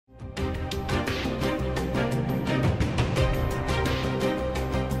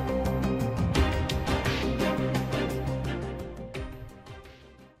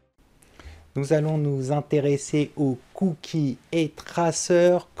Nous allons nous intéresser aux cookies et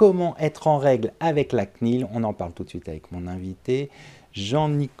traceurs. Comment être en règle avec la CNIL? On en parle tout de suite avec mon invité,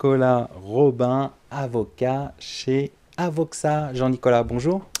 Jean-Nicolas Robin, avocat chez Avoxa. Jean-Nicolas,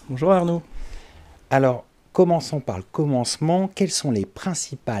 bonjour. Bonjour Arnaud. Alors, commençons par le commencement. Quelles sont les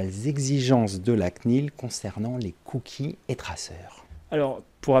principales exigences de la CNIL concernant les cookies et traceurs? Alors,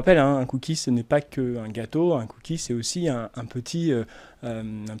 pour rappel, un cookie, ce n'est pas qu'un gâteau. Un cookie, c'est aussi un petit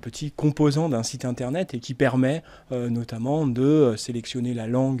composant d'un site internet et qui permet notamment de sélectionner la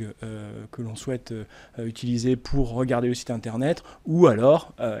langue que l'on souhaite utiliser pour regarder le site internet ou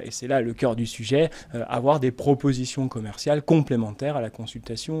alors, et c'est là le cœur du sujet, avoir des propositions commerciales complémentaires à la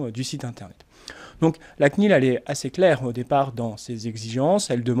consultation du site internet. Donc la CNIL, elle est assez claire au départ dans ses exigences.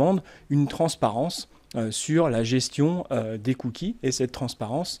 Elle demande une transparence sur la gestion des cookies et cette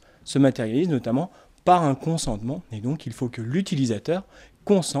transparence se matérialise notamment par un consentement et donc il faut que l'utilisateur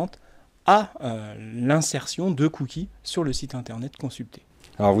consente à l'insertion de cookies sur le site internet consulté.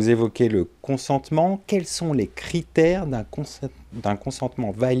 Alors vous évoquez le consentement. Quels sont les critères d'un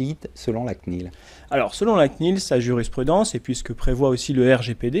consentement valide selon la CNIL? Alors selon la CNIL, sa jurisprudence et puis ce que prévoit aussi le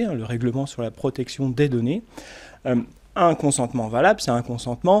RGPD, le règlement sur la protection des données, un consentement valable, c'est un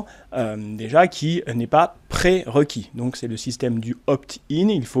consentement déjà qui n'est pas prérequis. Donc c'est le système du opt-in.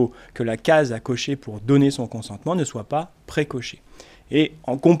 Il faut que la case à cocher pour donner son consentement ne soit pas précochée. Et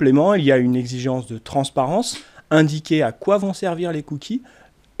en complément, il y a une exigence de transparence, indiquer à quoi vont servir les cookies,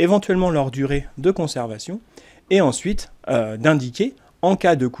 éventuellement leur durée de conservation, et ensuite d'indiquer, en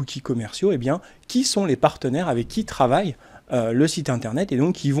cas de cookies commerciaux, qui sont les partenaires avec qui travaille le site internet et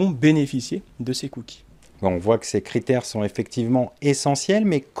donc qui vont bénéficier de ces cookies. On voit que ces critères sont effectivement essentiels,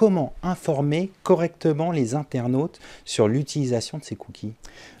 mais comment informer correctement les internautes sur l'utilisation de ces cookies?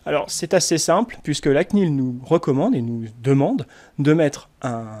 Alors c'est assez simple, puisque la CNIL nous recommande et nous demande de mettre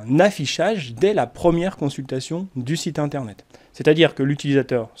un affichage dès la première consultation du site internet. C'est-à-dire que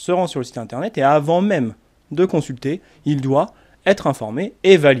l'utilisateur se rend sur le site internet et avant même de consulter, il doit être informé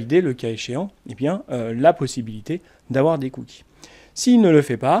et valider, le cas échéant, la possibilité d'avoir des cookies. S'il ne le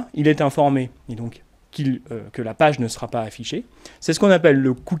fait pas, il est informé et donc que la page ne sera pas affichée. C'est ce qu'on appelle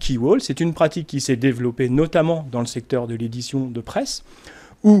le cookie wall. C'est une pratique qui s'est développée notamment dans le secteur de l'édition de presse,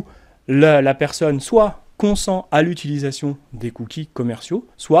 où la personne soit consent à l'utilisation des cookies commerciaux,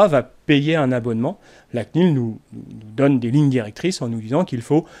 soit va payer un abonnement. La CNIL nous donne des lignes directrices en nous disant qu'il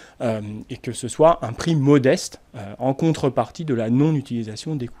faut et que ce soit un prix modeste en contrepartie de la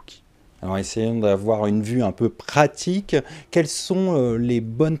non-utilisation des cookies. Alors essayons d'avoir une vue un peu pratique. Quelles sont les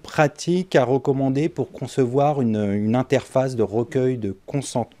bonnes pratiques à recommander pour concevoir une interface de recueil de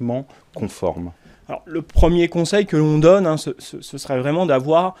consentement conforme? Alors, le premier conseil que l'on donne, ce serait vraiment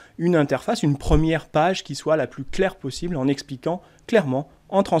d'avoir une interface, une première page qui soit la plus claire possible en expliquant clairement,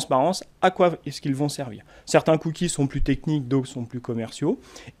 en transparence, à quoi est-ce qu'ils vont servir. Certains cookies sont plus techniques, d'autres sont plus commerciaux.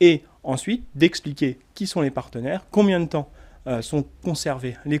 Et ensuite, d'expliquer qui sont les partenaires, combien de temps sont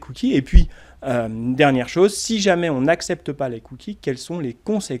conservés les cookies. Et puis, dernière chose, si jamais on n'accepte pas les cookies, quelles sont les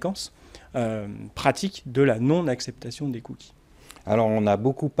conséquences pratiques de la non-acceptation des cookies? Alors, on a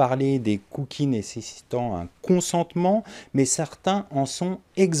beaucoup parlé des cookies nécessitant un consentement, mais certains en sont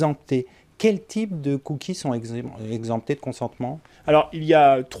exemptés. Quel type de cookies sont exemptés de consentement? Alors, il y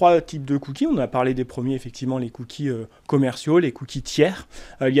a 3 types de cookies. On a parlé des premiers, effectivement, les cookies commerciaux, les cookies tiers.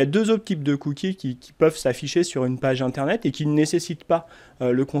 Il y a 2 autres types de cookies qui peuvent s'afficher sur une page Internet et qui ne nécessitent pas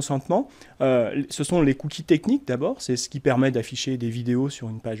le consentement. Ce sont les cookies techniques, d'abord. C'est ce qui permet d'afficher des vidéos sur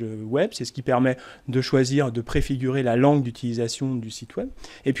une page web. C'est ce qui permet de choisir, de préfigurer la langue d'utilisation du site web.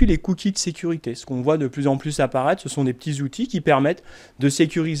 Et puis, les cookies de sécurité. Ce qu'on voit de plus en plus apparaître, ce sont des petits outils qui permettent de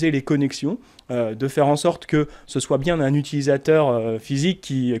sécuriser les connexions, de faire en sorte que ce soit bien un utilisateur physique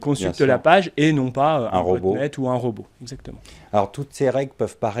qui consulte la page et non pas un robot botnet ou un robot. Exactement. Alors, toutes ces règles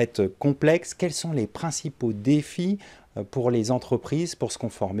peuvent paraître complexes. Quels sont les principaux défis pour les entreprises pour se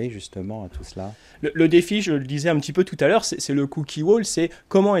conformer justement à tout cela? Le défi, je le disais un petit peu tout à l'heure, c'est le cookie wall, c'est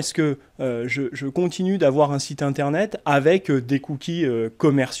comment est-ce que je continue d'avoir un site internet avec des cookies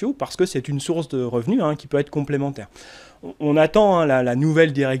commerciaux, parce que c'est une source de revenus qui peut être complémentaire. On attend la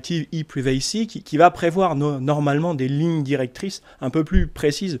nouvelle directive e-privacy qui va prévoir normalement des lignes directrices un peu plus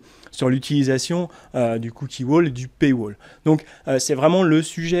précises sur l'utilisation du cookie wall et du paywall. Donc c'est vraiment le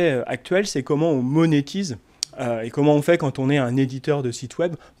sujet actuel, c'est comment on monétise et comment on fait quand on est un éditeur de site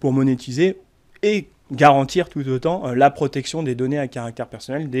web pour monétiser et garantir tout autant la protection des données à caractère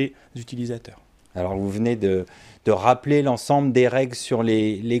personnel des utilisateurs. Alors vous venez de rappeler l'ensemble des règles sur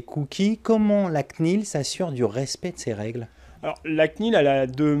les cookies. Comment la CNIL s'assure du respect de ces règles? Alors, la CNIL, elle a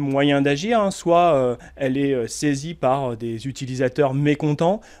deux moyens d'agir, hein. Soit elle est saisie par des utilisateurs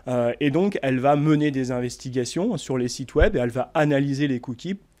mécontents et donc elle va mener des investigations sur les sites web et elle va analyser les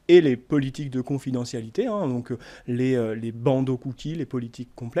cookies et les politiques de confidentialité, hein, donc les bandeaux cookies, les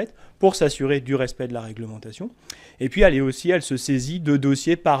politiques complètes, pour s'assurer du respect de la réglementation. Et puis elle se saisit de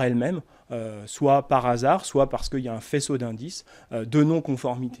dossiers par elle-même, soit par hasard, soit parce qu'il y a un faisceau d'indices de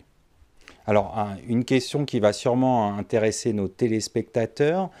non-conformité. Alors, une question qui va sûrement intéresser nos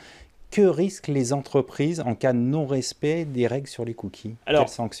téléspectateurs. Que risquent les entreprises en cas de non-respect des règles sur les cookies? Quelles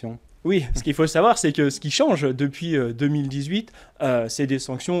sanctions? Oui, ce qu'il faut savoir, c'est que ce qui change depuis 2018, c'est des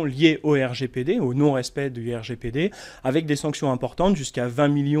sanctions liées au RGPD, au non-respect du RGPD, avec des sanctions importantes jusqu'à 20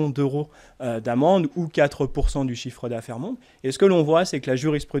 millions d'euros d'amende ou 4% du chiffre d'affaires monde. Et ce que l'on voit, c'est que la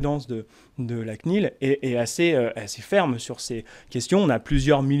jurisprudence de la CNIL est assez ferme sur ces questions. On a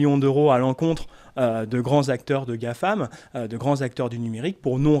plusieurs millions d'euros à l'encontre de grands acteurs de GAFAM, de grands acteurs du numérique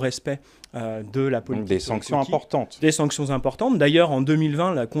pour non-respect de la politique. Des sanctions importantes. Des sanctions importantes. D'ailleurs, en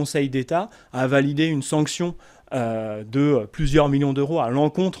 2020, le Conseil d'État a validé une sanction de plusieurs millions d'euros à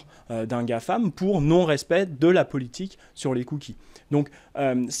l'encontre d'un GAFAM pour non-respect de la politique sur les cookies. Donc,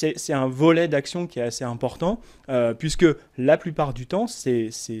 c'est un volet d'action qui est assez important, puisque la plupart du temps, ces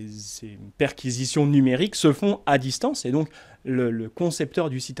perquisitions numériques se font à distance, et donc le concepteur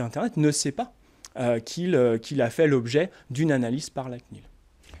du site Internet ne sait pas qu'il a fait l'objet d'une analyse par la CNIL.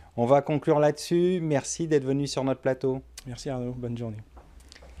 On va conclure là-dessus. Merci d'être venu sur notre plateau. Merci Arnaud, bonne journée.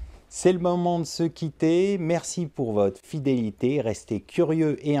 C'est le moment de se quitter. Merci pour votre fidélité. Restez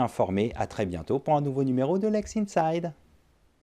curieux et informés. À très bientôt pour un nouveau numéro de LEX INSIDE.